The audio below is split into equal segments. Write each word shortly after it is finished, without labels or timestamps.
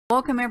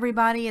Welcome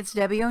everybody, it's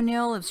Debbie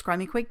O'Neill of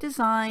Scrummy Quick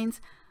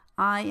Designs.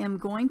 I am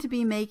going to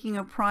be making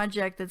a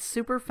project that's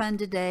super fun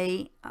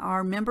today.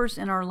 Our members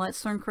in our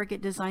Let's Learn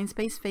Cricut Design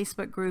Space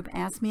Facebook group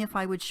asked me if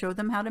I would show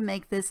them how to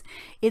make this.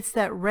 It's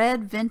that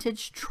red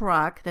vintage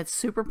truck that's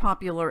super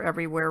popular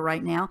everywhere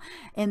right now,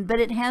 but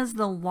it has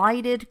the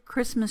lighted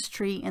Christmas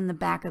tree in the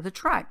back of the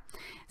truck.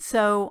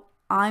 So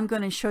I'm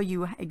going to show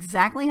you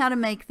exactly how to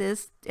make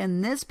this. In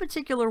this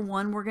particular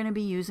one, we're going to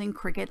be using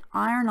Cricut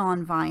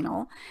iron-on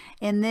vinyl.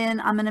 And then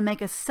I'm going to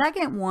make a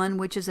second one,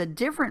 which is a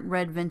different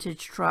red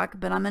vintage truck,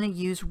 but I'm going to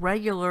use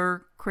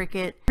regular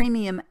Cricut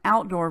premium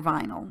outdoor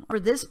vinyl. For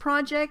this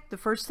project, the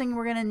first thing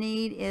we're going to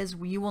need is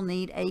you will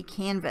need a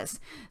canvas.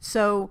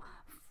 So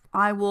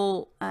I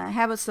will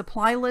have a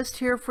supply list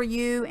here for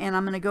you, and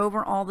I'm going to go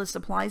over all the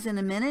supplies in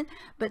a minute.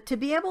 But to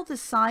be able to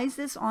size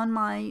this on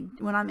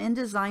when I'm in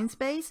Design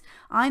Space,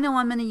 I know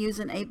I'm going to use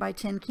an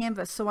 8x10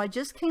 canvas. So I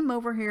just came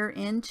over here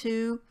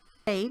into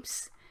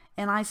Shapes,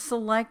 and I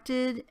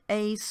selected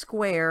a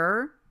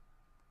square,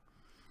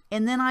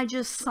 and then I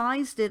just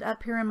sized it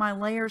up here in my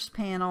Layers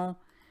panel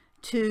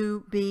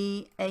to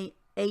be a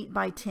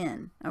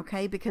 8x10,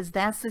 okay, because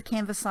that's the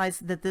canvas size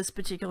that this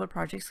particular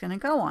project is going to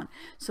go on.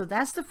 So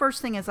that's the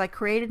first thing, is I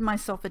created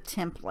myself a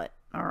template.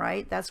 All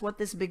right, that's what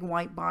this big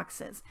white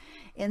box is.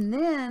 And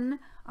then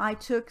I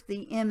took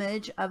the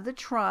image of the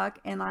truck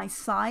and I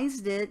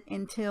sized it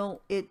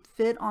until it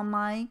fit on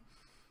my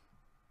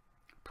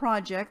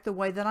project the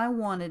way that I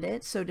wanted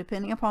it. So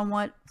depending upon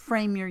what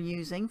frame you're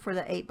using for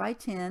the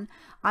 8x10,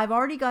 I've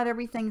already got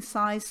everything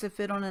sized to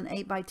fit on an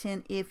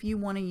 8x10 if you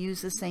want to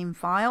use the same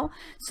file.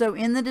 So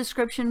in the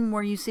description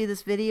where you see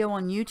this video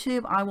on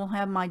YouTube, I will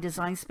have my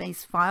Design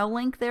Space file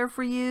link there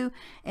for you,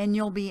 and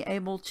you'll be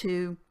able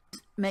to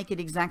make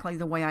it exactly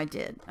the way I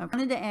did. I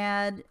wanted to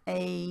add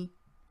a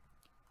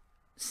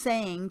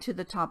saying to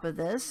the top of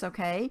this,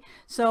 okay?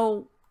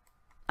 So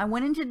I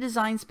went into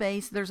Design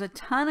Space. There's a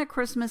ton of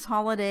Christmas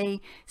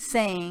holiday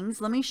sayings.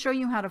 Let me show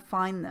you how to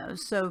find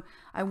those. So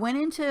I went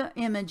into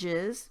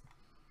Images,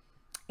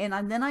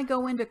 and then I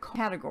go into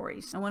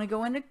Categories. I want to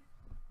go into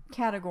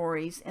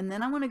Categories, and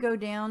then I want to go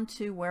down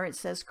to where it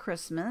says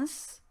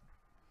Christmas.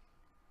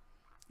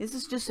 This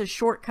is just a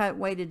shortcut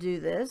way to do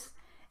this.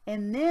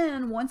 And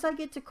then once I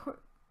get to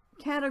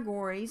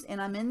Categories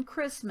and I'm in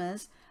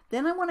Christmas,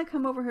 then I want to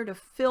come over here to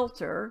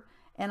Filter,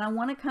 and I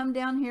want to come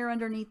down here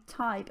underneath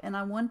Type, and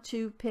I want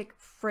to pick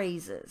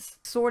Phrases.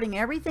 Sorting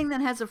everything that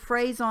has a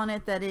phrase on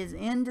it that is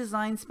in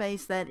Design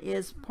Space that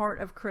is part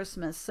of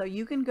Christmas. So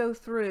you can go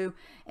through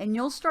and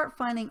you'll start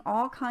finding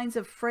all kinds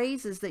of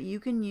phrases that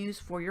you can use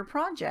for your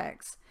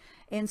projects.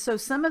 And so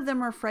some of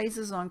them are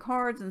phrases on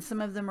cards, and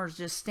some of them are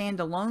just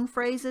standalone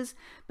phrases.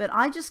 But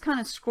I just kind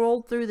of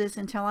scrolled through this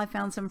until I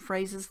found some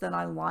phrases that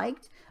I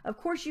liked. Of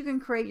course, you can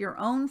create your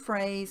own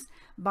phrase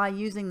by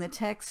using the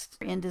text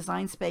in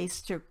Design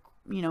Space to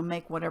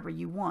make whatever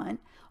you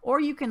want, or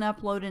you can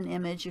upload an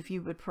image if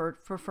you would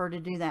prefer to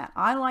do that.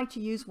 I like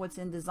to use what's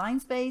in Design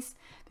Space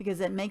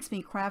because it makes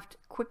me craft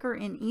quicker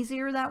and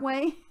easier that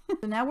way.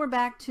 So now we're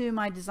back to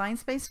my Design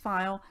Space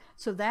file.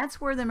 So that's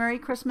where the Merry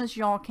Christmas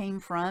Y'all came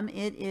from.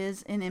 It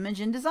is an image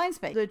in Design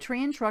Space. The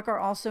tree and truck are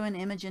also an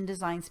image in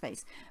Design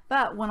Space.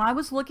 But when I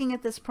was looking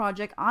at this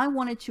project, I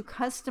wanted to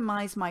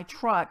customize my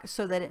truck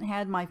so that it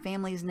had my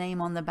family's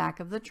name on the back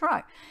of the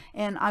truck.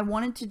 And I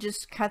wanted to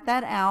just cut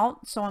that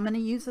out. So I'm going to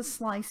use a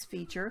slice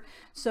feature.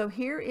 So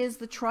here is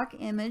the truck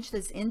image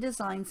that's in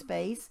Design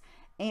Space,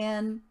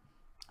 and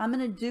I'm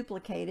going to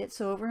duplicate it.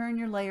 So over here in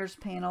your Layers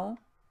panel,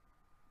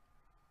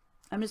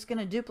 I'm just going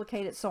to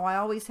duplicate it so I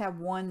always have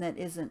one that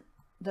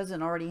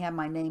doesn't already have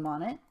my name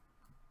on it,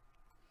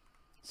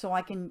 so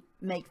I can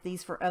make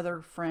these for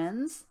other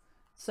friends.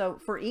 So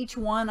for each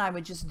one, I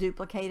would just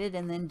duplicate it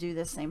and then do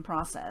the same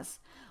process.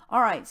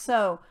 All right,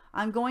 so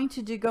I'm going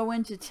to go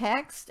into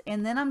text,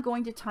 and then I'm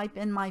going to type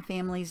in my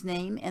family's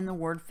name and the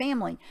word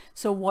family.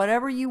 So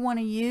whatever you want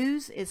to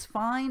use is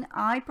fine.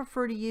 I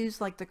prefer to use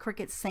like the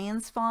Cricut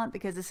Sans font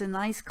because it's a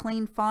nice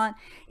clean font.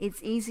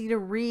 It's easy to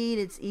read,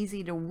 it's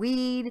easy to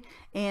weed,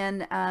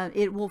 and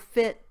it will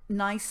fit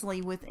nicely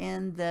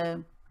within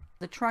the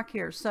truck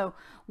here. So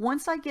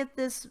once I get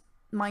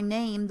my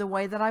name the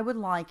way that I would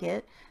like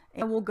it,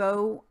 I will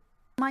go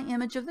my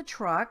image of the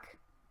truck.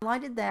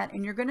 Highlighted that,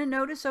 and you're going to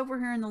notice over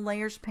here in the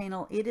Layers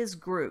panel it is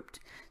grouped.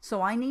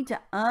 So I need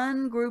to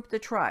ungroup the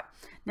truck.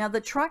 Now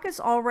the truck is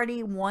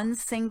already one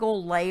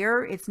single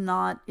layer. It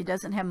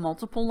doesn't have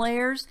multiple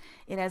layers.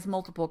 It has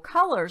multiple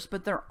colors,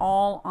 but they're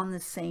all on the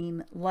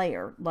same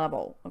layer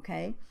level.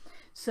 Okay,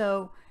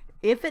 so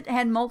if it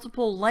had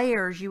multiple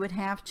layers, you would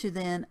have to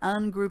then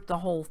ungroup the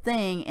whole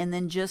thing and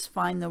then just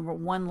find the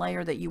one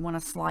layer that you want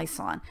to slice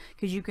on,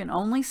 because you can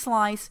only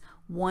slice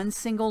one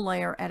single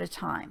layer at a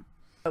time.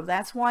 So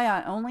that's why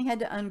I only had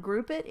to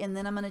ungroup it. And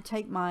then I'm going to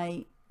take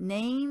my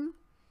name.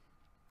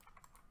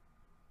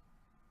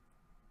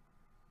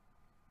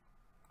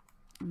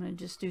 I'm going to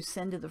just do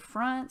send to the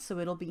front, so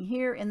it'll be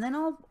here. And then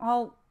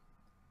I'll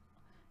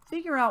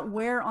figure out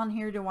where on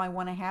here do I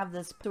want to have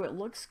this so it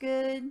looks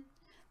good.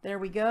 There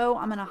we go.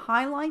 I'm going to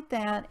highlight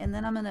that, and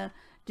then I'm going to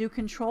do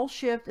Control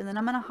Shift, and then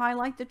I'm going to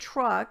highlight the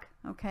truck.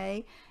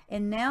 Okay,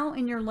 and now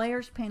in your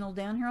layers panel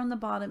down here on the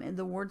bottom,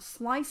 the word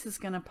slice is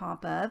going to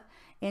pop up,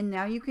 and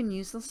now you can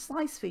use the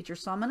slice feature.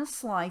 So I'm going to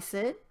slice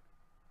it.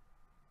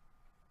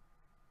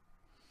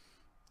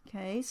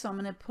 Okay, so I'm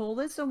going to pull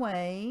this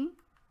away,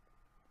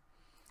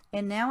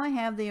 and now I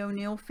have the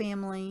O'Neill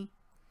family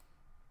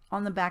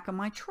on the back of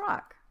my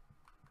truck.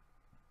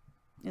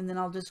 And then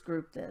I'll just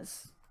group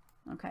this.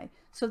 Okay,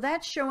 so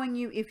that's showing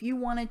you if you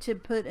wanted to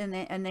put a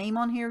name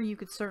on here, you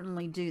could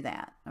certainly do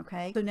that.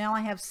 Okay, so now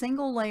I have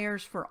single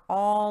layers for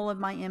all of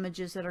my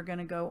images that are going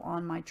to go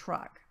on my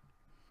truck.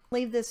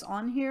 Leave this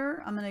on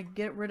here. I'm going to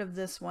get rid of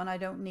this one. I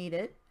don't need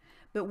it.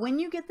 But when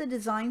you get the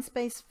design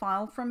space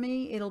file from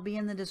me, it'll be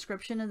in the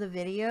description of the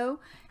video.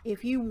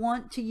 If you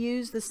want to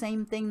use the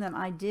same thing that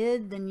I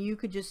did, then you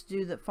could just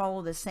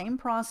follow the same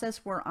process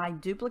where I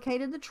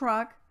duplicated the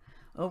truck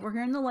over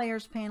here in the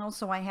layers panel.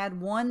 So I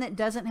had one that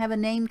doesn't have a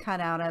name cut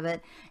out of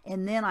it,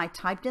 and then I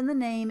typed in the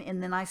name,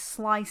 and then I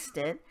sliced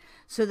it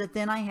so that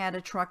then I had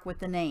a truck with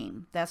the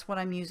name. That's what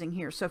I'm using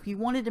here. So if you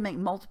wanted to make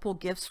multiple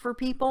gifts for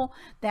people,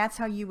 that's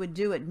how you would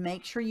do it.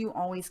 Make sure you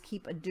always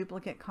keep a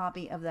duplicate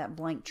copy of that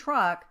blank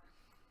truck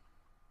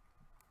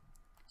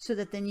so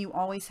that then you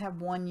always have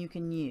one you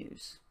can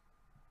use.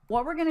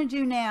 What we're going to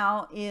do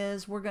now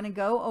is we're going to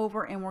go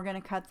over and we're going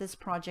to cut this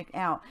project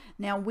out.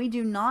 Now we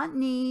do not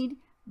need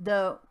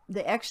the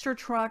extra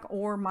truck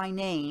or my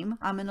name.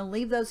 I'm going to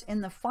leave those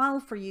in the file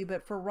for you,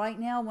 but for right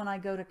now, when I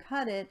go to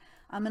cut it,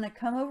 I'm going to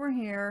come over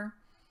here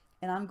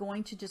and I'm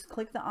going to just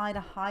click the eye to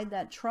hide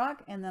that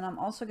truck, and then I'm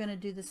also going to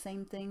do the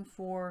same thing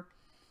for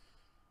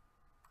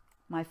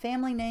my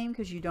family name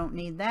because you don't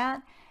need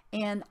that.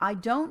 And I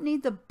don't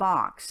need the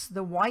box.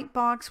 The white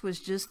box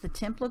was just the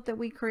template that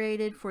we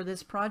created for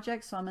this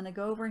project, so I'm going to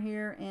go over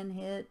here and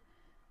hit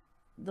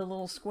the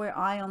little square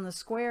eye on the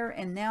square,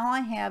 and now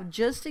I have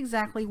just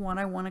exactly what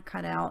I want to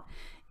cut out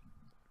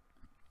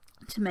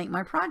to make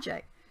my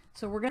project.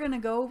 So we're going to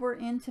go over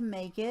into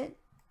Make It,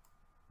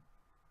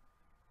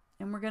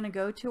 and we're going to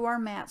go to our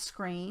matte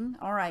screen.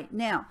 All right,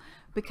 now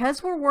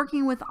because we're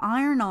working with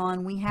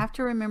iron-on, we have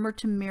to remember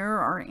to mirror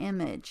our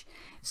image.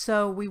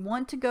 So we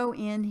want to go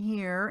in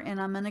here, and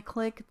I'm going to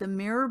click the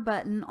mirror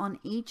button on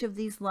each of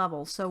these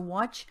levels. So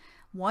watch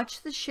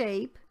the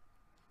shape.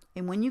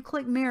 And when you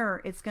click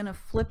mirror, it's going to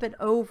flip it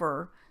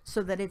over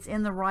so that it's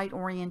in the right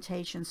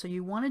orientation. So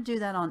you want to do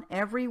that on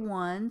every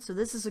one. So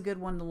this is a good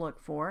one to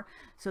look for.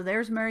 So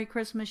there's Merry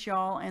Christmas,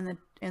 y'all, and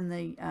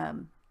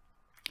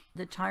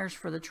the tires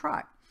for the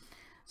truck.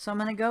 So I'm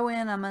going to go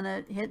in, I'm going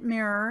to hit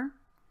mirror,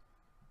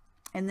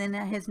 and then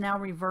it has now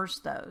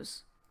reversed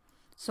those.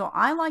 So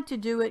I like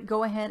to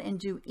go ahead and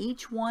do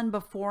each one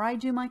before I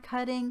do my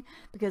cutting,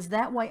 because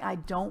that way I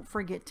don't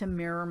forget to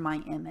mirror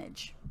my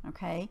image.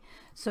 Okay,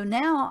 so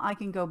now I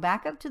can go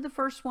back up to the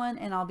first one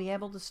and I'll be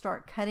able to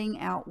start cutting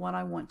out what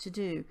I want to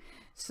do.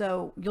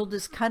 So you'll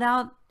just cut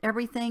out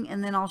everything,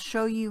 and then I'll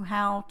show you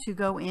how to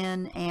go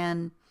in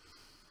and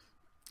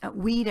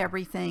weed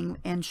everything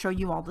and show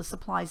you all the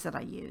supplies that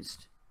I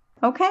used.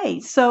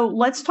 Okay, so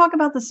let's talk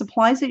about the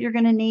supplies that you're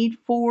going to need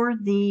for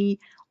the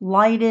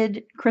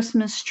lighted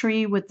Christmas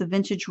tree with the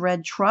vintage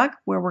red truck,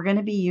 where we're going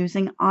to be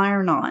using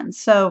iron-on.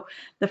 So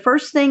the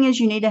first thing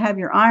is you need to have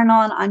your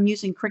iron-on. I'm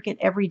using Cricut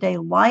Everyday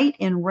Light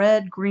in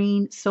red,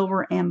 green,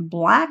 silver, and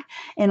black,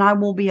 and I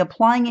will be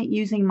applying it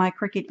using my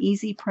Cricut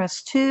Easy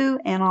Press 2,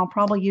 and I'll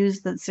probably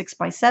use the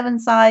 6x7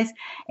 size,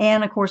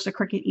 and of course the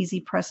Cricut Easy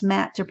Press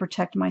Matte to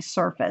protect my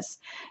surface.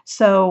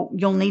 So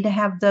you'll need to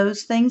have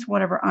those things,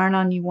 whatever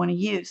iron-on you want to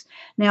use.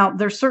 Now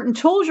there's certain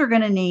tools you're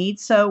going to need,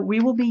 so we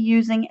will be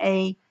using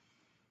a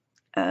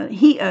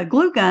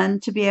glue gun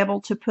to be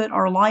able to put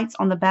our lights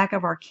on the back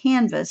of our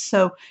canvas.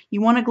 So you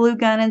want a glue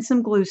gun and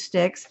some glue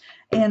sticks.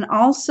 And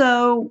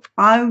also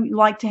I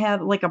like to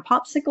have like a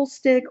popsicle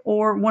stick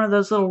or one of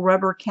those little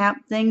rubber cap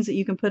things that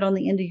you can put on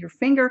the end of your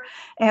finger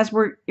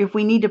if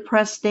we need to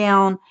press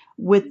down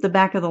with the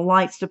back of the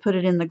lights to put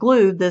it in the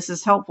glue. This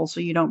is helpful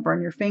so you don't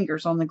burn your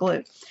fingers on the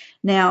glue.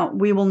 Now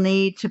we will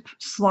need to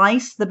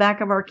slice the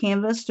back of our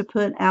canvas to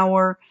put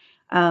our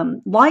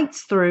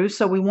lights through.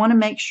 So we want to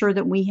make sure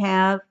that we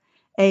have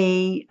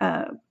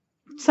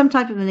some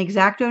type of an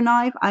X-Acto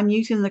knife. I'm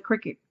using the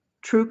Cricut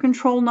True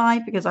Control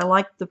knife because I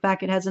like the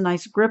fact it has a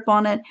nice grip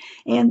on it,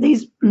 and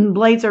these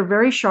blades are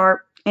very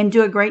sharp and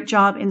do a great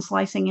job in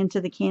slicing into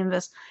the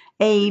canvas.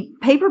 A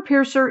paper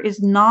piercer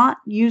is not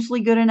usually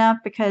good enough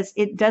because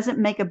it doesn't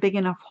make a big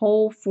enough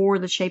hole for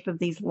the shape of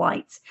these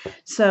lights.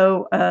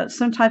 So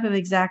some type of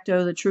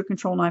X-Acto, the True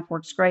Control knife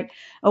works great.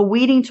 A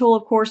weeding tool,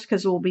 of course,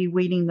 because we'll be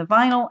weeding the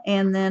vinyl,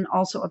 and then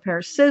also a pair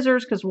of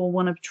scissors because we'll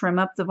want to trim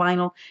up the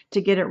vinyl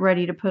to get it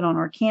ready to put on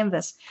our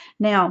canvas.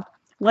 Now,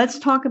 let's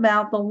talk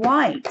about the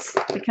lights,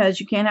 because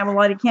you can't have a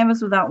lighted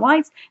canvas without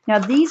lights. Now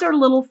these are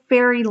little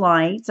fairy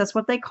lights. That's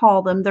what they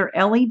call them. They're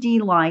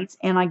LED lights,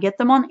 and I get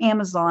them on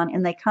Amazon,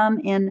 and they come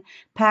in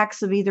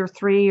packs of either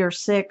 3 or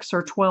 6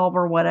 or 12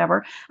 or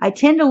whatever. I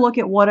tend to look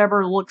at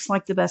whatever looks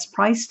like the best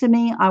price to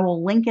me. I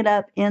will link it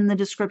up in the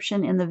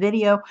description in the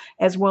video,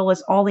 as well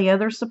as all the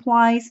other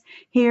supplies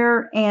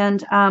here.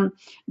 And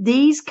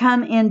these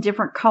come in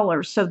different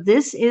colors. So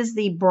this is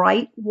the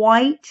bright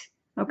white,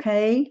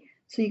 okay?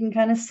 So you can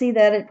kind of see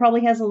that it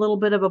probably has a little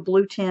bit of a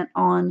blue tint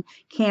on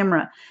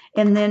camera.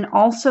 And then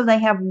also they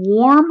have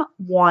warm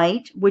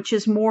white, which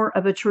is more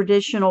of a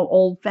traditional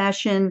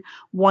old-fashioned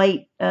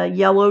white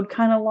yellowed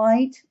kind of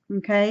light.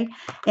 Okay.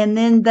 And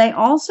then they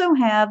also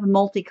have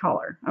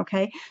multicolor.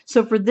 Okay.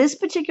 So for this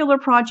particular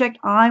project,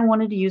 I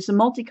wanted to use the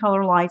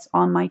multicolor lights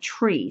on my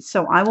tree.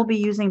 So I will be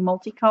using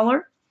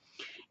multicolor.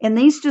 And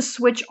these just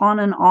switch on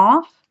and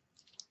off.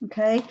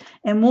 Okay,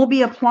 and we'll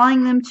be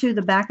applying them to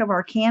the back of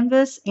our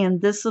canvas. And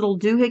this little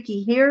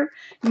doohickey here,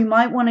 you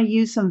might want to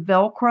use some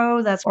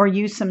Velcro, or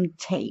use some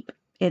tape.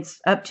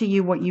 It's up to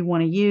you what you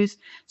want to use.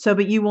 So,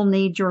 but you will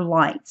need your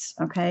lights.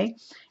 Okay,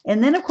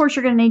 and then of course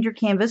you're going to need your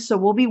canvas. So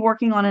we'll be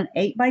working on an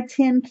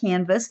 8x10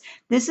 canvas.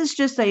 This is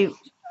just a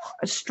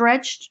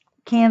stretched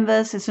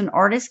canvas. It's an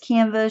artist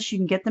canvas. You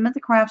can get them at the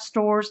craft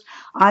stores.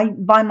 I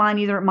buy mine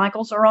either at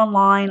Michael's or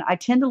online. I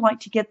tend to like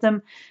to get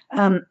them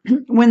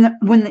when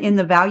in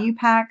the value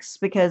packs,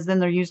 because then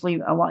they're usually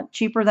a lot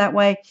cheaper that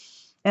way.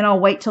 And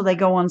I'll wait till they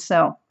go on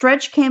sale.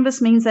 Stretched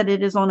canvas means that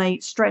it is on a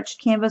stretched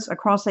canvas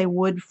across a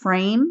wood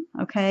frame.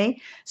 Okay,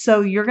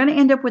 so you're going to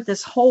end up with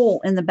this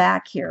hole in the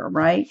back here,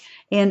 right?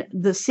 And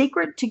the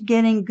secret to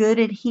getting good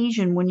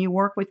adhesion when you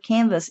work with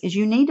canvas is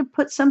you need to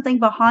put something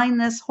behind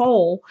this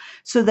hole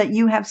so that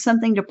you have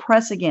something to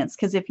press against.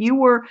 Because if you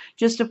were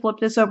just to flip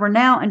this over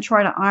now and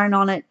try to iron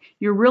on it,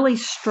 you're really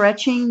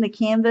stretching the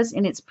canvas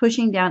and it's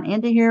pushing down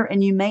into here,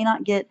 and you may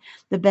not get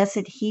the best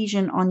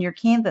adhesion on your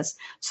canvas.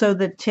 So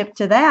the tip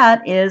to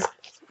that is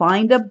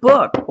find a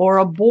book or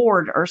a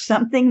board or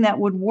something that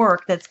would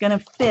work, that's going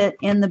to fit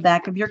in the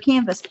back of your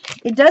canvas.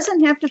 It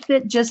doesn't have to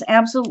fit just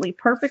absolutely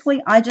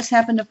perfectly. I just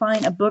happened to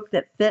find a book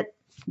that fit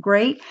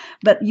great,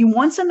 but you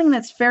want something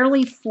that's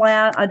fairly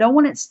flat. I don't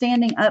want it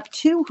standing up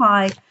too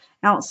high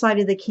outside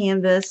of the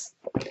canvas,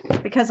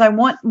 because I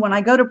want, when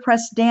I go to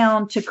press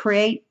down to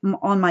create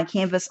on my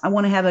canvas, I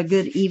want to have a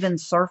good even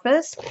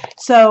surface.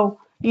 So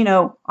you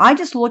know, I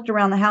just looked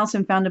around the house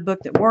and found a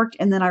book that worked,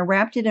 and then I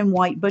wrapped it in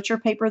white butcher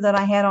paper that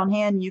I had on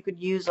hand. You could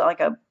use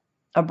like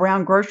a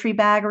brown grocery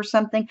bag or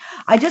something.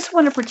 I just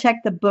want to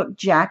protect the book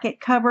jacket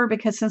cover,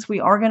 because since we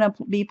are going to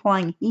be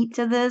applying heat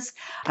to this,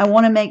 I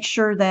want to make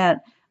sure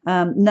that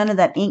none of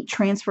that ink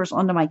transfers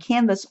onto my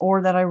canvas,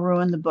 or that I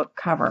ruin the book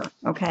cover.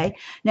 Okay.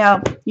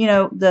 Now, you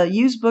know, the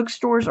used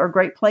bookstores are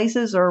great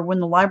places, or when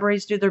the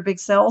libraries do their big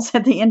sales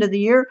at the end of the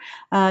year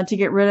to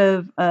get rid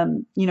of,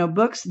 you know,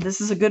 books.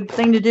 This is a good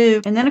thing to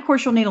do. And then of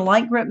course you'll need a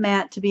light grip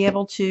mat to be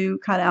able to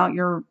cut out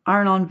your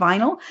iron-on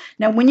vinyl.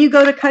 Now, when you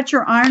go to cut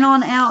your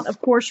iron-on out,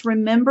 of course,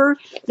 remember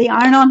the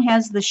iron-on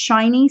has the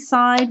shiny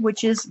side,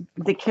 which is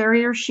the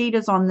carrier sheet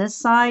is on this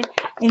side.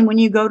 And when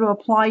you go to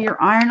apply your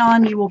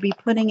iron-on, you will be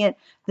putting it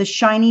the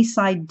shiny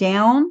side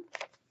down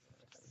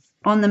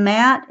on the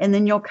mat, and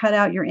then you'll cut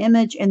out your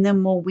image, and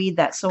then we'll weed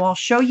that. So I'll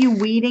show you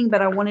weeding,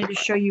 but I wanted to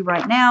show you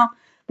right now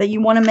that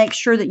you want to make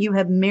sure that you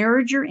have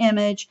mirrored your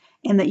image,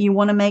 and that you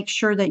want to make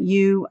sure that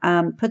you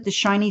put the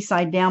shiny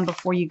side down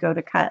before you go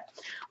to cut.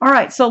 All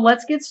right, so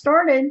let's get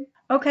started.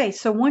 Okay,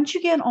 so once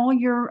you get all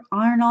your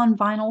iron-on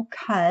vinyl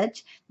cut,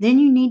 then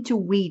you need to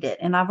weed it.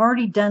 And I've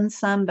already done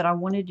some, but I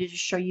wanted to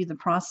just show you the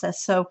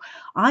process. So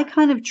I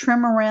kind of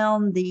trim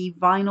around the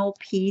vinyl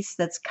piece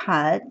that's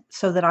cut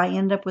so that I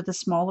end up with a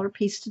smaller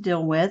piece to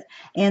deal with,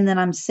 and then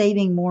I'm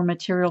saving more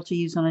material to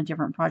use on a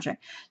different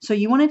project. So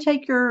you want to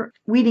take your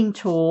weeding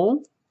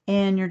tool,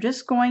 and you're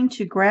just going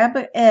to grab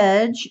an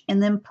edge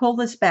and then pull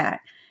this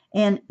back.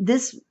 And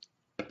this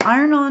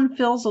iron-on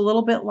feels a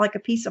little bit like a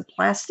piece of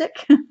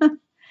plastic.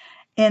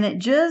 And it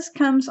just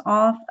comes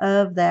off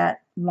of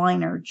that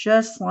liner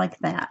just like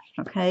that.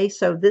 Okay,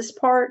 so this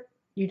part,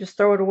 you just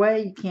throw it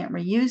away. You can't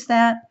reuse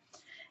that.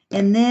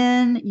 And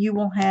then you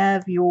will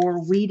have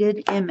your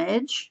weeded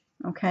image.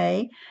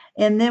 Okay,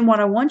 and then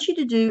what I want you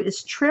to do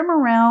is trim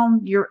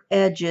around your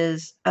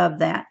edges of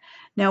that.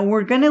 Now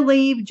we're going to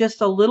leave just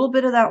a little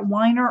bit of that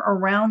liner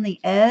around the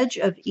edge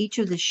of each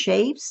of the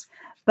shapes,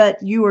 but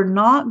you are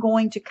not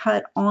going to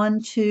cut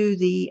onto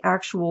the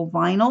actual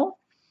vinyl.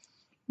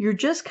 You're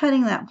just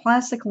cutting that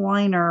plastic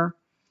liner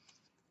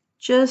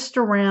just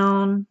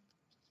around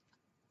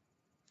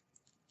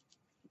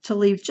to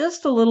leave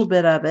just a little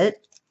bit of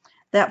it.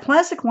 That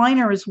plastic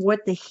liner is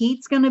what the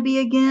heat's going to be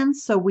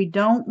against, so we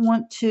don't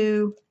want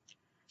to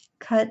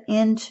cut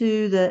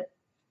into the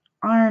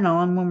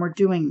iron-on when we're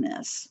doing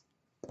this.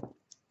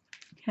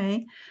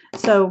 Okay,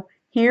 so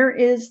here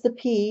is the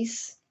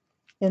piece.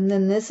 And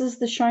then this is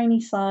the shiny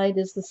side,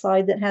 is the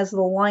side that has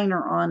the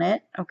liner on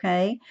it,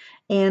 okay?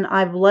 And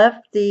I've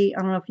left the,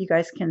 I don't know if you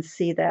guys can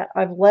see that,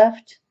 I've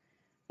left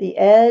the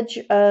edge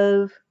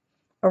of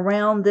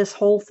around this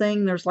whole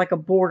thing, there's like a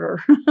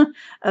border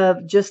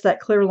of just that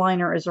clear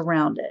liner is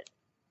around it.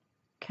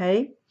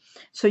 Okay,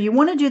 so you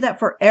want to do that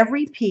for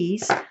every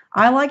piece.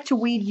 I like to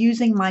weed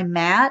using my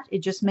mat. It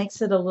just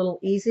makes it a little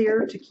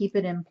easier to keep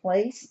it in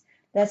place.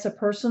 That's a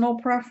personal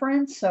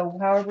preference, so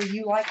however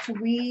you like to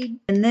weed.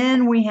 And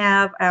then we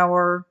have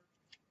our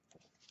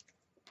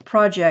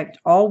project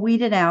all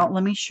weeded out.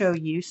 Let me show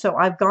you. So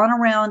I've gone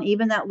around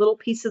even that little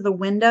piece of the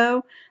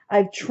window.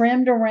 I've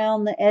trimmed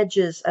around the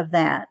edges of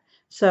that.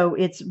 So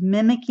it's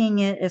mimicking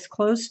it as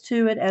close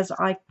to it as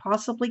I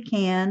possibly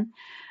can.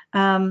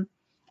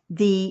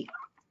 The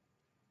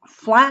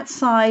flat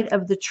side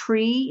of the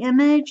tree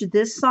image,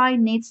 this side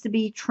needs to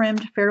be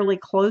trimmed fairly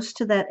close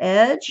to that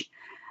edge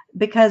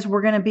because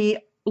we're going to be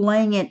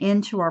laying it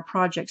into our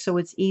project, so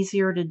it's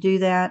easier to do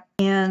that.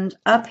 And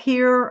up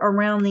here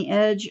around the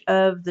edge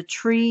of the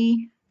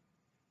tree,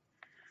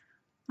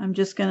 I'm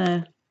just going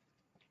to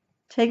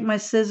take my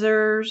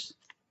scissors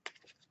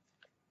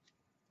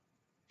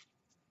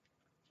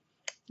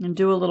and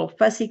do a little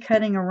fussy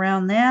cutting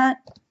around that.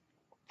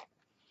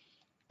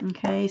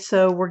 Okay,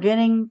 so we're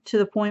getting to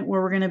the point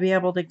where we're going to be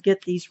able to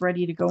get these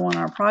ready to go on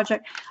our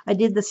project. I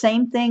did the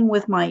same thing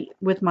with my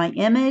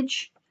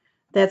image.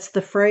 That's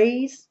the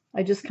phrase.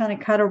 I just kind of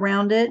cut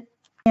around it.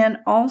 And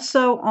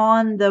also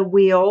on the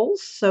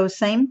wheels, so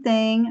same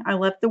thing. I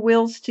left the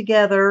wheels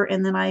together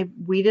and then I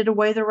weeded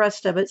away the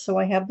rest of it. So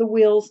I have the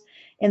wheels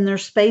and they're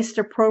spaced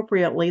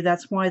appropriately.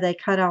 That's why they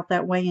cut out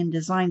that way in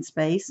Design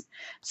Space.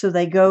 So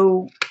they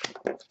go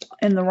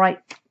in the right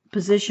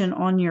position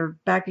on your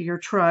back of your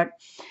truck.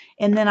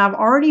 And then I've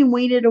already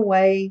weeded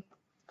away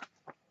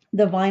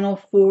the vinyl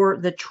for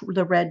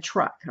the red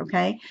truck.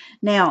 Okay,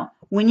 now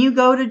when you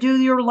go to do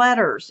your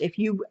letters, if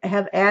you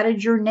have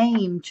added your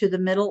name to the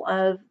middle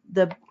of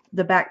the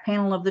back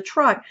panel of the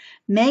truck,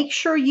 make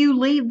sure you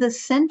leave the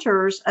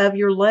centers of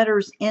your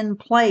letters in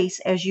place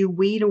as you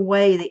weed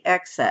away the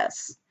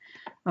excess.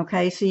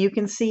 Okay, so you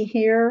can see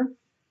here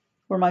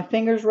where my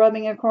finger's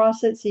rubbing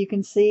across it, so you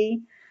can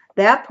see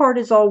that part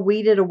is all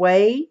weeded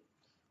away,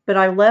 but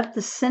I left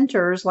the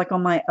centers, like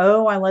on my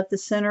O, I left the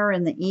center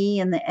and the E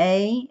and the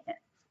A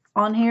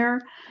on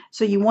here.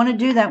 So you want to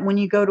do that when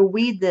you go to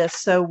weed this.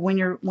 So when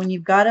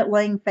you've got it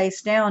laying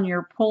face down,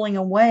 you're pulling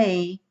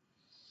away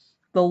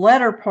the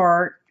letter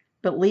part,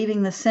 but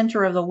leaving the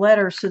center of the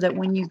letter so that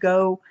when you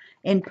go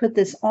and put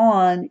this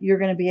on, you're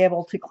going to be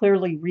able to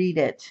clearly read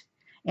it.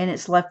 And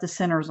it's left the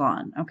centers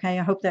on. Okay,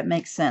 I hope that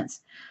makes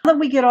sense. Now that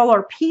we get all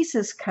our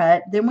pieces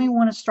cut, then we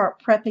want to start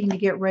prepping to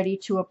get ready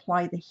to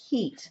apply the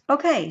heat.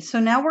 Okay, so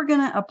now we're going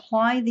to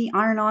apply the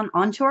iron-on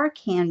onto our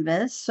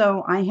canvas.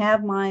 So I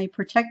have my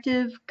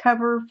protective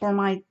cover for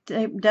my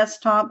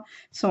desktop.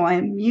 So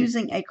I'm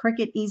using a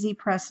Cricut Easy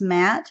Press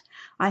mat.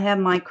 I have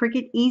my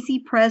Cricut Easy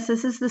Press.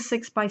 This is the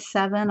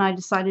 6x7. I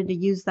decided to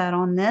use that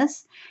on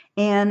this.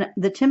 And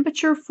the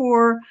temperature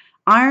for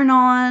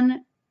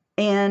iron-on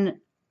and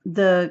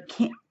the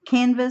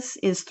canvas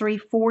is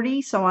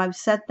 340, so I've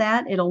set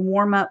that. It'll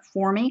warm up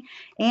for me,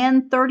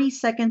 and 30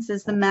 seconds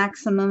is the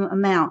maximum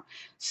amount.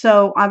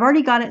 So I've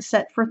already got it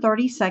set for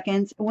 30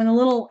 seconds. When the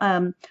little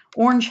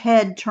orange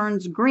head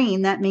turns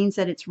green, that means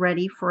that it's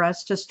ready for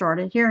us to start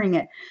adhering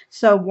it.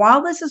 So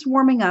while this is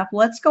warming up,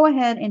 let's go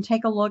ahead and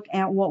take a look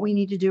at what we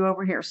need to do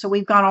over here. So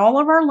we've got all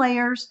of our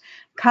layers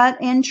cut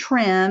and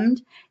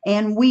trimmed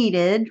and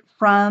weeded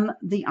from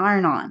the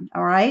iron-on.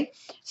 All right,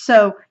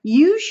 so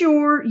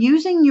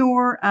using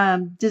your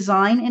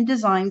design in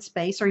Design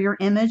Space, or your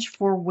image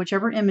for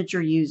whichever image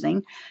you're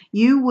using,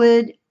 you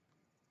would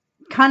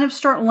kind of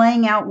start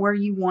laying out where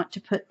you want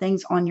to put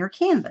things on your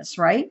canvas,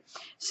 right?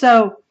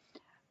 So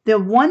the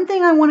one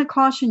thing I want to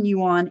caution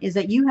you on is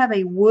that you have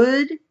a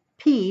wood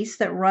piece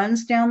that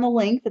runs down the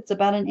length. It's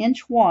about 1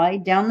 inch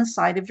wide down the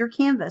side of your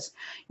canvas.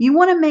 You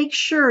want to make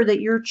sure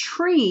that your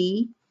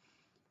tree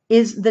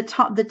is the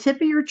tip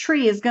of your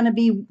tree is going to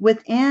be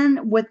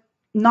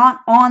not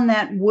on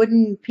that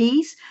wooden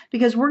piece,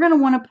 because we're going to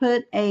want to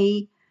put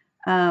a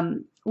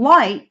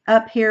light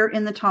up here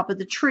in the top of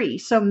the tree.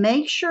 So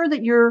make sure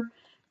that your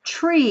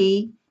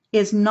tree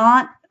is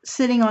not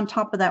sitting on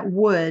top of that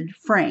wood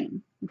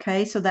frame.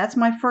 Okay, so that's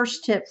my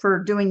first tip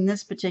for doing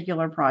this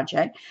particular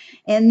project.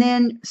 And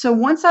then, so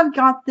once I've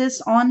got this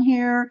on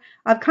here,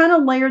 I've kind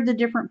of layered the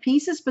different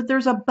pieces, but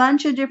there's a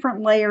bunch of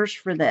different layers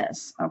for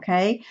this.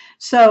 Okay,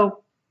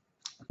 so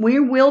we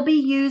will be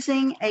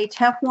using a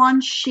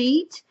Teflon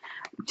sheet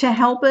to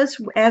help us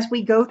as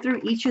we go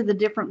through each of the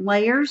different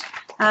layers.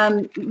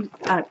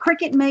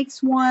 Cricut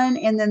makes one,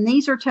 and then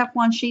these are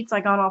Teflon sheets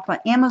I got off of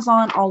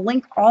Amazon. I'll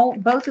link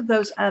both of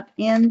those up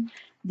in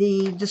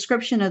the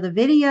description of the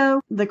video.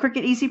 The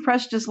Cricut Easy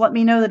Press just let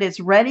me know that it's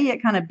ready.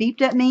 It kind of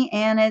beeped at me,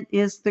 and it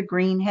is the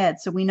green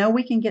head. So we know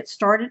we can get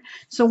started.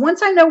 So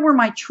once I know where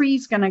my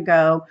tree's going to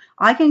go,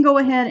 I can go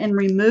ahead and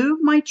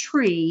remove my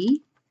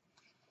tree,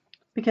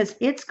 because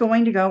it's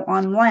going to go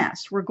on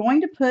last. We're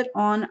going to put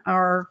on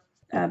our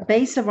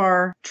base of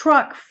our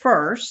truck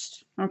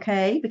first,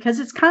 okay, because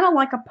it's kind of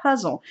like a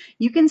puzzle.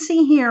 You can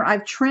see here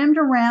I've trimmed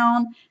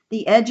around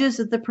the edges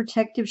of the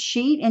protective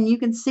sheet, and you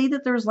can see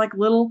that there's like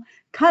little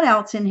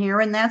cutouts in here,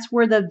 and that's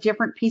where the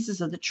different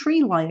pieces of the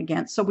tree lie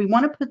against. So we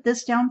want to put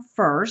this down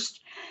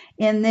first,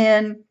 and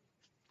then,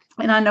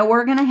 and I know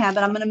we're going to have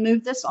it, I'm going to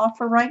move this off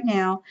for right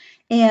now.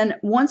 And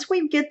once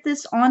we get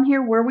this on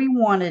here where we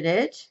wanted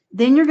it,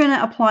 then you're going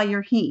to apply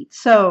your heat.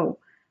 So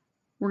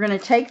we're going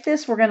to take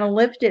this, we're going to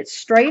lift it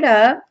straight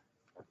up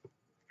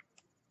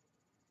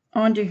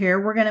onto here.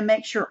 We're going to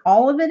make sure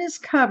all of it is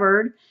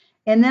covered,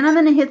 and then I'm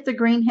going to hit the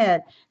green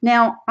head.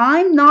 Now,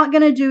 I'm not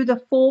going to do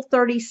the full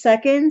 30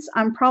 seconds.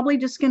 I'm probably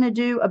just going to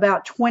do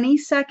about 20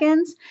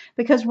 seconds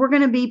because we're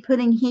going to be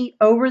putting heat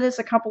over this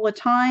a couple of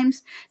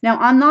times. Now,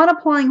 I'm not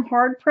applying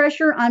hard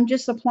pressure. I'm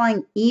just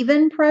applying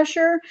even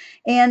pressure,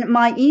 and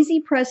my easy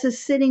press is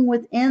sitting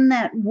within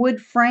that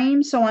wood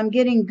frame, so I'm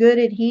getting good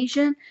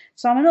adhesion.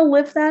 So I'm going to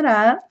lift that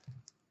up.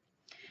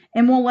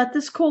 And we'll let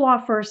this cool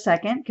off for a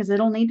second because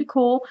it'll need to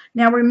cool.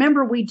 Now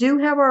remember, we do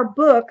have our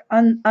book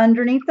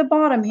underneath the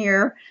bottom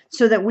here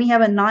so that we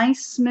have a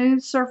nice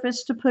smooth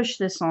surface to push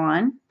this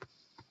on.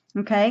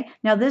 Okay,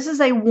 now this is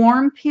a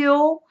warm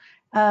peel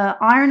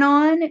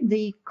iron-on.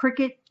 The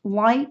Cricut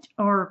Light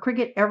or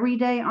Cricut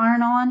Everyday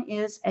Iron-On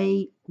is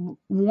a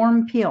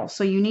warm peel.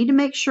 So you need to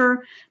make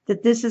sure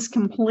that this is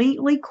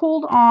completely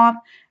cooled off.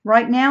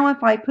 Right now,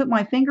 if I put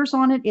my fingers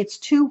on it, it's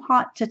too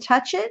hot to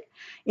touch it.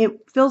 It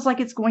feels like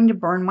it's going to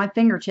burn my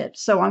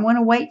fingertips. So I'm going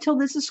to wait till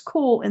this is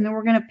cool, and then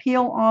we're going to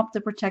peel off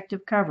the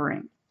protective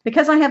covering.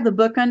 Because I have the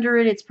book under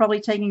it, it's probably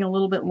taking a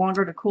little bit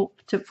longer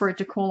for it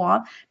to cool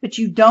off. But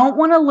you don't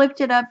want to lift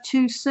it up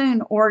too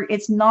soon, or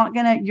it's not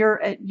going to,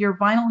 your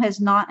vinyl has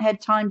not had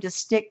time to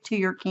stick to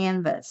your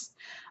canvas.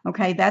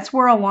 Okay, that's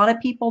where a lot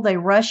of people, they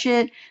rush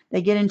it,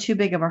 they get in too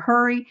big of a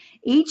hurry.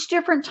 Each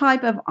different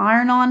type of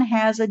iron-on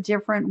has a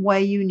different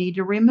way you need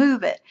to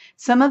remove it.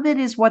 Some of it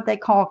is what they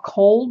call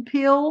cold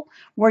peel,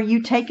 where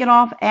you take it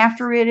off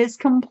after it is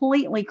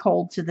completely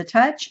cold to the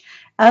touch.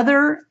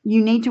 Other,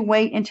 you need to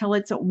wait until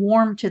it's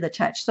warm to the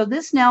touch. So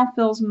this now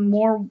feels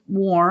more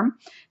warm.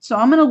 So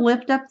I'm going to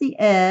lift up the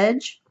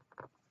edge.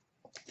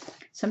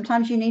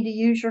 Sometimes you need to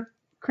use your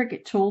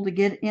Cricut tool to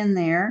get in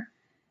there.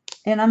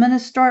 And I'm going to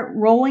start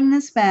rolling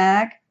this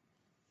back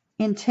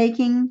and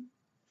taking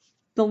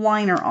the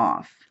liner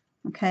off.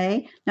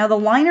 Okay, now the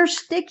liner's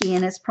sticky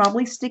and it's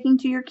probably sticking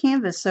to your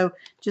canvas, so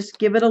just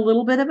give it a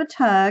little bit of a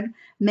tug,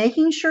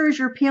 making sure as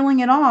you're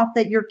peeling it off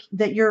that your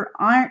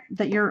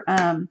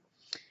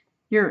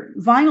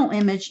vinyl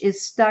image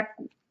is stuck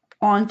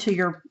onto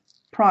your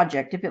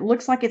project. If it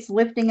looks like it's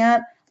lifting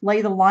up,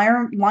 lay the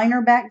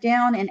liner back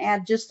down and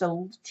add just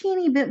a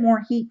teeny bit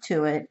more heat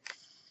to it,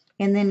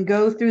 and then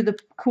go through the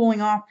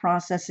cooling off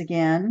process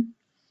again.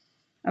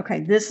 Okay,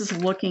 this is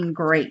looking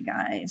great,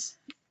 guys.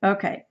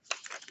 Okay,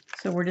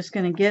 so we're just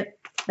going to get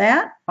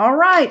that. All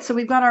right, so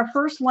we've got our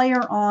first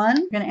layer on.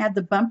 We're going to add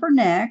the bumper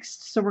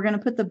next. So we're going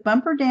to put the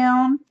bumper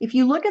down. If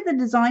you look at the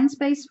design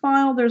space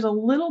file, there's a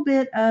little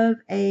bit of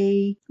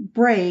a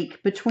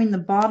break between the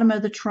bottom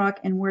of the truck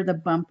and where the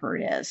bumper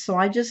is. So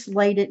I just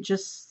laid it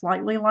just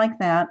slightly like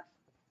that.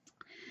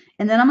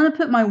 And then I'm going to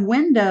put my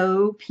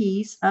window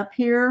piece up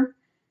here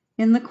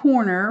in the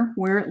corner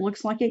where it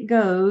looks like it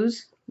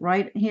goes,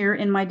 right here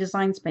in my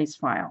design space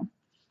file.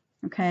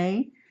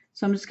 Okay,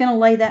 so I'm just going to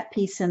lay that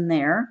piece in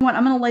there.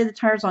 I'm going to lay the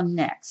tires on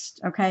next,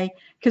 okay,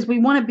 because we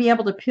want to be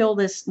able to peel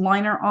this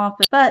liner off.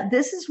 But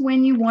this is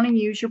when you want to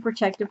use your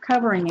protective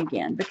covering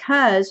again,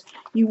 because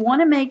you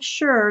want to make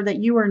sure that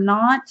you are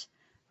not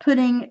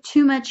putting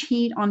too much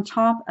heat on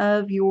top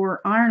of your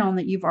iron-on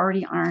that you've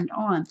already ironed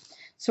on.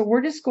 So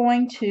we're just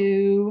going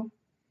to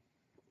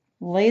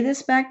lay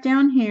this back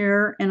down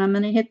here, and I'm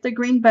going to hit the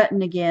green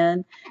button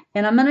again,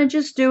 and I'm going to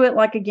just do it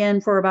like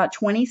again for about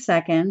 20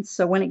 seconds.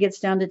 So when it gets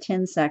down to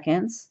 10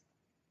 seconds,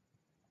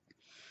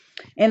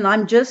 and I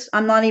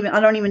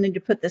don't even need to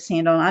put this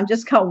hand on. I've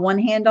just got one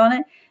hand on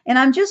it, and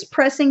I'm just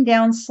pressing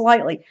down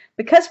slightly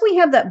because we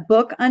have that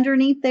book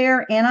underneath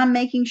there, and I'm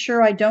making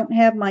sure I don't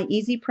have my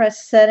easy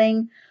press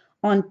setting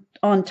on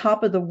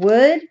top of the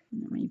wood.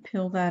 Let me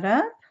peel that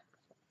up.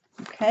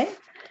 Okay,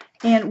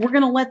 and we're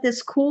going to let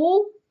this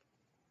cool.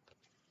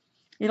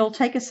 It'll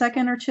take a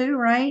second or two,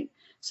 right?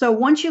 So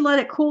once you let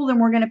it cool, then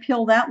we're going to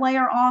peel that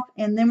layer off,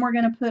 and then we're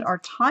going to put our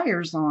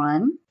tires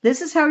on. This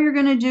is how you're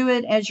going to do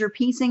it as you're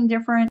piecing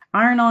different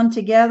iron-on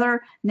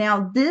together.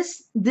 Now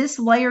this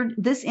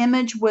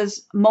image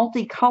was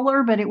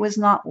multicolor, but it was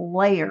not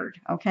layered,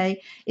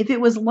 okay? If it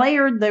was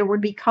layered, there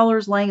would be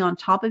colors laying on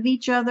top of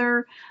each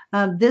other.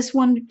 This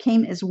one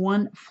came as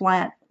one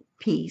flat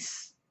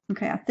piece.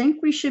 Okay, I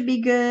think we should be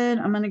good.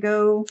 I'm going to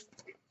go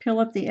peel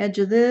up the edge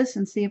of this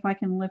and see if I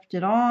can lift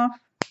it off.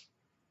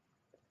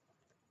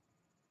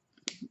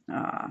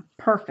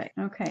 Perfect.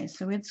 Okay,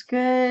 so it's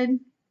good.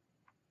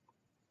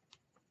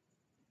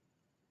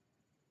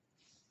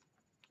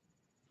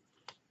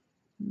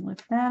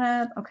 Lift that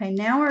up. Okay,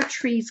 now our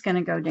tree's going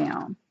to go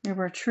down. We have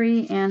our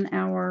tree and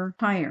our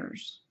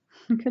tires.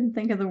 I couldn't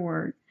think of the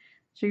word.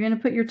 So you're going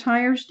to put your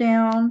tires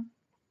down.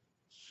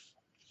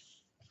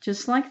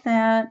 just like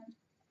that.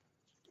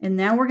 And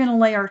now we're going to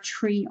lay our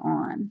tree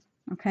on.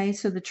 Okay,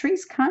 so the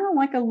tree's kind of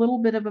like a little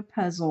bit of a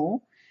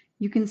puzzle.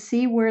 You can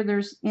see where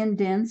there's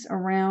indents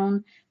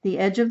around the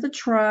edge of the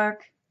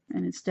truck,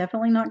 and it's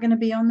definitely not going to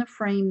be on the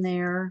frame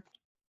there.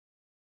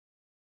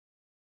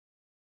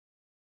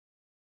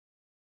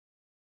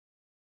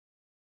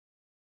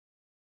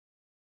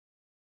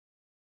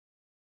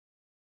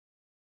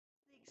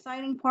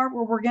 Exciting part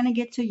where we're going to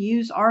get to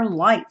use our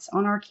lights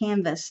on our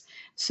canvas.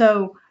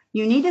 So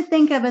you need to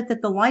think of it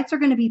that the lights are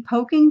going to be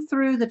poking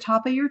through the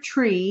top of your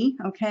tree,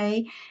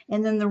 okay?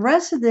 And then the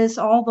rest of this,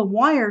 all the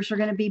wires are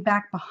going to be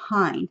back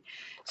behind.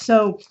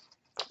 So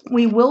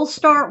we will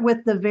start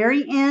with the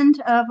very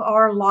end of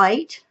our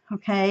light,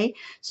 okay?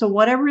 So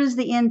whatever is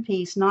the end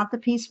piece, not the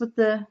piece with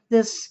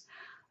this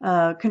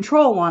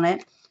control on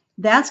it,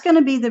 that's going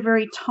to be the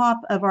very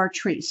top of our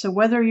tree. So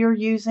whether you're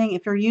using,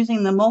 if you're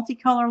using the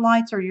multicolor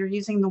lights or you're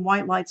using the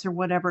white lights or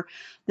whatever,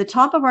 the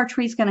top of our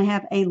tree is going to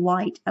have a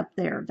light up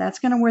there. That's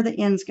going to where the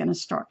end's going to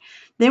start.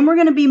 Then we're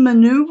going to be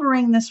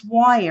maneuvering this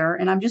wire,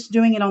 and I'm just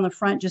doing it on the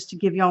front just to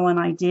give y'all an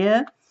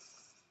idea.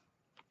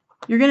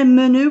 You're going to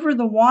maneuver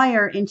the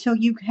wire until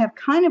you have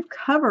kind of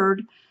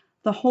covered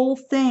the whole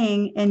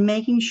thing and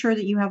making sure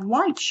that you have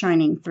light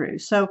shining through.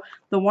 So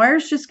the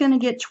wire's just going to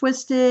get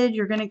twisted.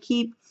 You're going to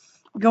keep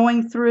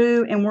going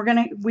through, and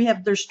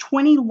there's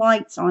 20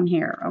 lights on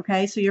here,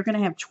 okay? So you're going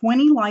to have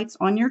 20 lights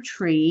on your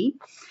tree,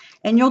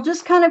 and you'll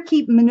just kind of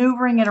keep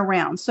maneuvering it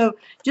around. So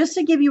just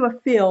to give you a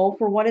feel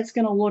for what it's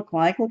going to look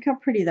like, look how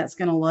pretty that's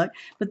going to look.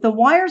 But the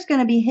wire's going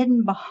to be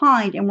hidden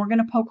behind, and we're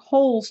going to poke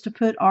holes to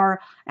put our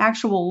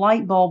actual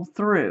light bulb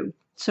through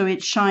so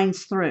it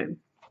shines through.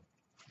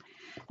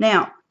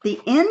 Now, the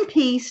end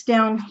piece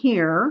down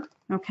here,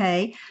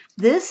 okay,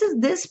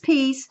 this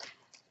piece,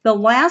 the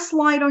last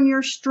light on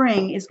your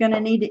string is going to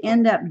need to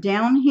end up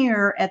down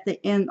here at the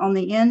end, on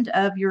the end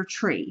of your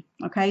tree.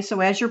 Okay,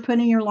 so as you're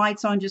putting your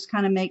lights on, just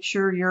kind of make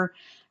sure you're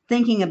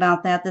thinking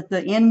about that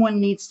the end one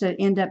needs to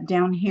end up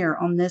down here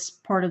on this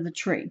part of the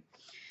tree.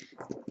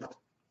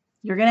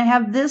 You're going to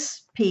have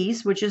this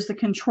piece, which is the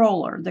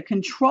controller. The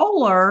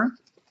controller,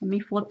 let me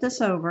flip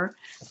this over.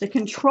 The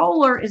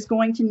controller is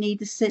going to need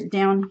to sit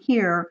down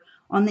here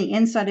on the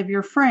inside of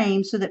your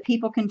frame so that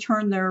people can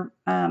turn their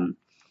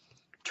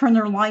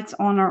lights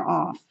on or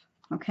off.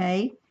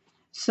 Okay,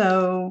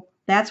 so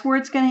that's where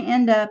it's going to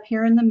end up,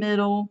 here in the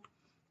middle,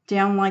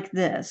 down like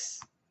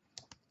this.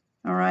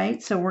 All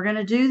right, so we're going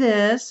to do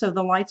this. So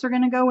the lights are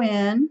going to go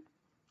in.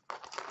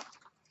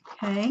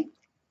 Okay,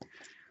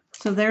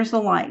 so there's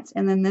the lights,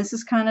 and then this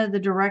is kind of the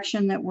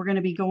direction that we're going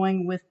to be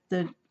going with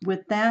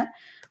that.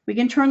 We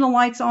can turn the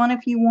lights on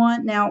if you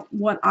want. Now,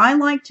 what I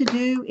like to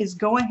do is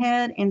go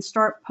ahead and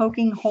start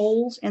poking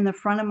holes in the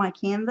front of my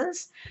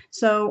canvas.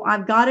 So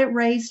I've got it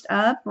raised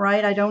up,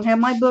 right? I don't have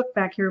my book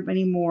back here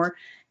anymore.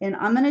 And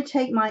I'm going to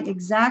take my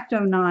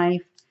X-Acto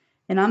knife,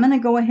 and I'm going to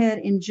go ahead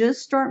and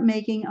just start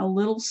making a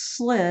little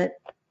slit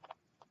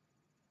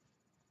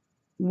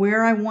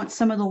where I want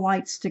some of the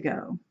lights to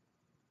go.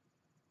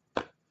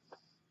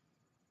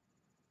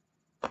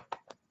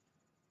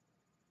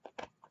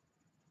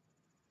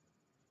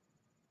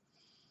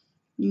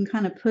 You can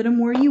kind of put them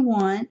where you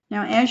want.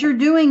 Now, as you're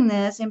doing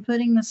this and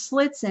putting the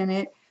slits in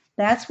it,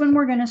 that's when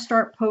we're going to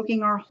start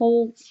poking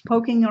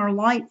our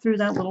light through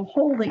that little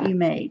hole that you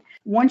made.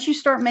 Once you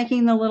start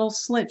making the little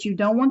slits, you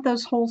don't want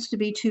those holes to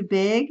be too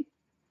big,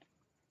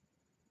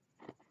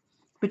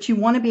 but you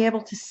want to be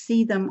able to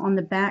see them on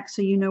the back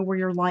so you know where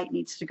your light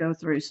needs to go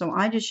through. So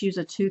I just use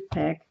a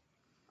toothpick.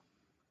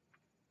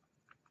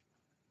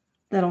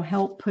 That'll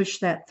help push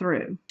that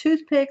through.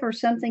 Toothpick or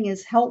something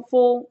is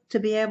helpful to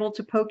be able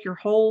to poke your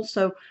holes.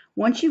 So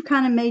once you've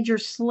kind of made your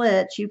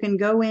slits, you can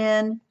go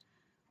in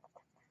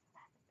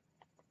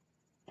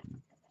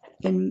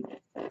and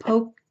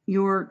poke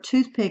your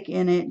toothpick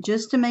in it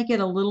just to make it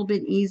a little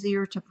bit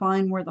easier to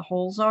find where the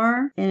holes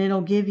are, and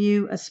it'll give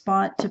you a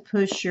spot to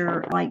push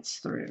your lights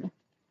through.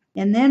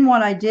 And then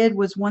what I did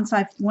was once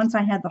I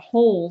had the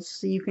holes,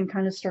 so you can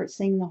kind of start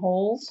seeing the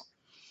holes,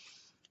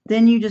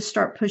 then you just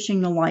start pushing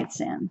the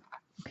lights in.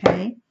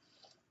 Okay,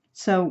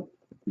 so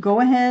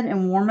go ahead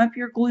and warm up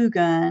your glue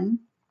gun,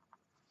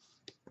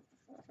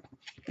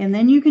 and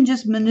then you can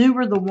just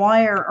maneuver the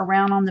wire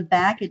around on the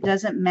back. It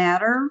doesn't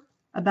matter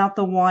about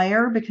the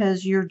wire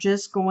because you're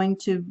just going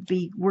to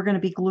be, we're going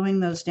to be gluing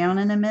those down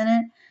in a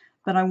minute,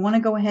 but I want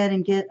to go ahead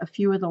and get a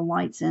few of the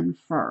lights in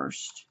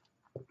first.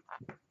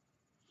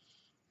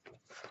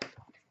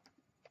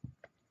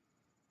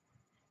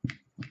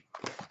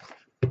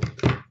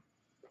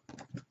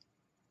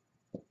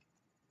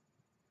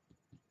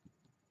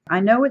 I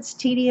know it's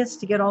tedious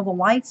to get all the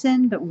lights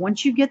in, but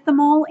once you get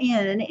them all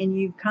in and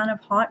you kind of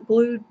hot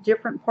glued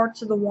different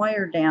parts of the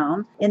wire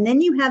down, and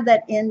then you have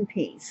that end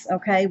piece,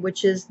 okay,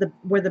 which is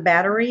where the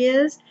battery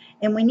is,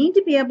 and we need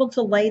to be able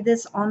to lay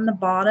this on the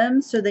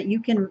bottom so that you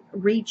can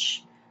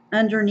reach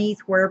underneath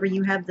wherever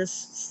you have this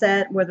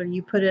set, whether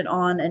you put it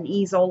on an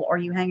easel or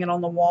you hang it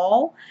on the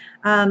wall.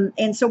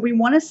 And so we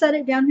want to set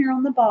it down here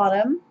on the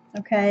bottom.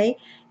 Okay,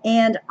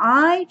 and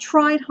I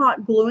tried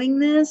hot gluing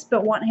this,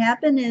 but what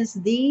happened is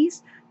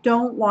these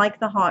don't like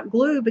the hot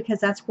glue because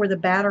that's where the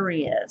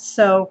battery is.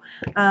 So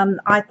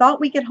I thought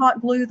we could hot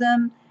glue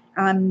them.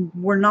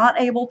 We're not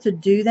able to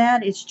do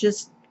that. It's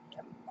just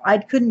I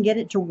couldn't get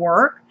it to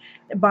work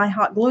by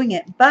hot gluing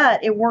it,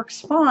 but it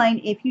works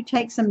fine if you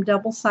take some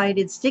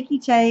double-sided sticky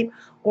tape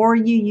or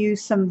you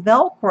use some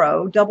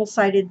Velcro,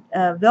 double-sided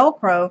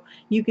Velcro.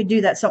 You could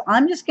do that. So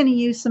I'm just going to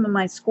use some of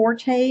my score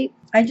tape.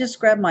 I just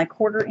grabbed my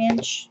 1/4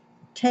 inch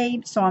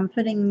tape, so I'm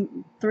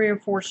putting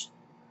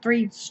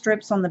 3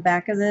 strips on the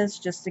back of this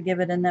just to give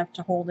it enough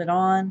to hold it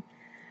on.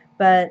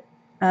 But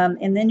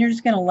and then you're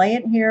just going to lay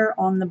it here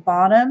on the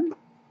bottom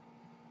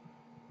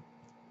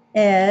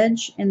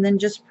edge and then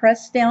just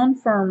press down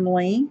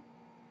firmly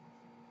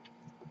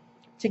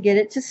to get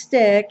it to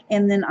stick.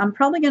 And then I'm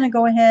probably going to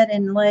go ahead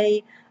and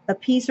lay a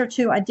piece or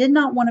two. I did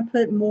not want to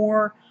put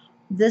more.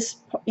 This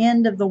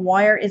end of the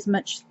wire is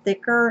much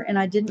thicker, and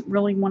I didn't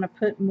really want to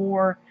put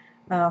more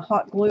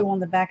hot glue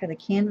on the back of the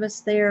canvas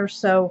there.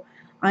 So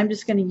I'm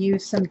just going to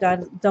use some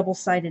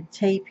double-sided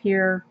tape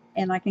here,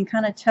 and I can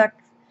kind of tuck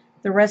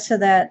the rest of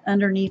that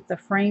underneath the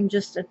frame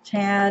just a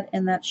tad,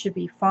 and that should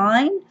be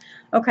fine.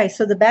 Okay,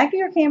 so the back of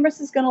your canvas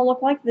is going to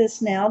look like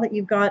this now that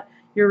you've got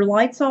your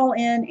lights all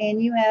in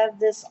and you have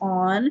this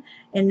on.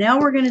 And now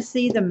we're going to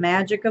see the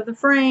magic of the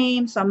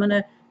frame. So I'm going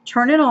to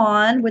turn it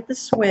on with the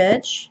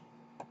switch.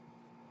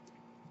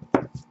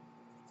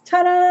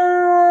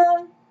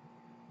 Ta-da!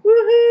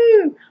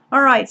 Woohoo!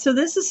 All right, so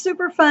this is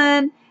super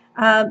fun.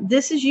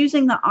 This is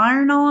using the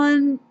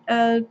iron-on,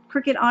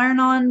 Cricut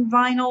iron-on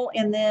vinyl,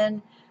 and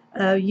then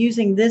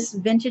using this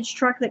vintage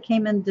truck that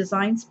came in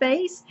Design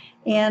Space,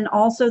 and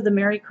also the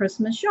Merry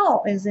Christmas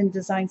Y'all is in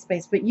Design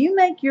Space. But you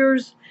make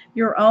yours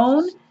your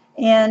own,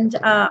 and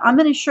I'm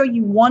going to show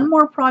you one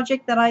more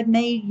project that I've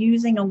made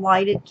using a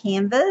lighted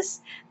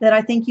canvas that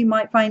I think you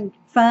might find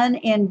fun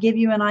and give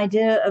you an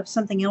idea of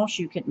something else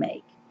you could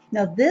make.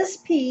 Now this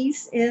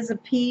piece is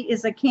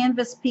a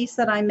canvas piece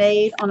that I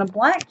made on a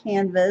black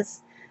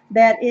canvas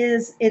that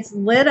it's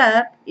lit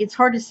up. It's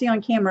hard to see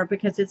on camera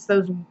because it's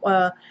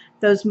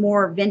those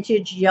more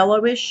vintage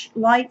yellowish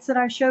lights that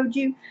I showed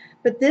you.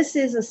 But this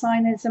is a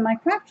sign that's in my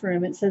craft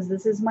room. It says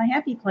this is my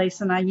happy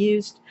place, and I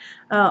used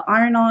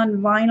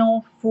iron-on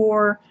vinyl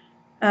for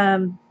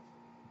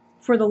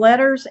the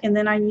letters, and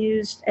then I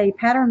used a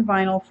pattern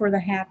vinyl for the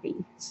happy.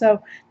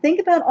 So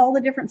think about all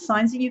the different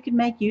signs that you can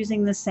make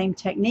using this same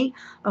technique.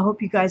 I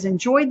hope you guys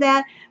enjoyed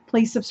that.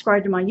 Please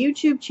subscribe to my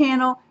YouTube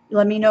channel.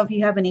 Let me know if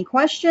you have any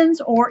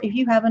questions or if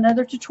you have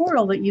another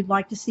tutorial that you'd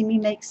like to see me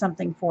make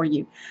something for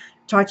you.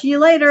 Talk to you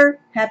later.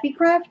 Happy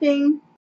crafting!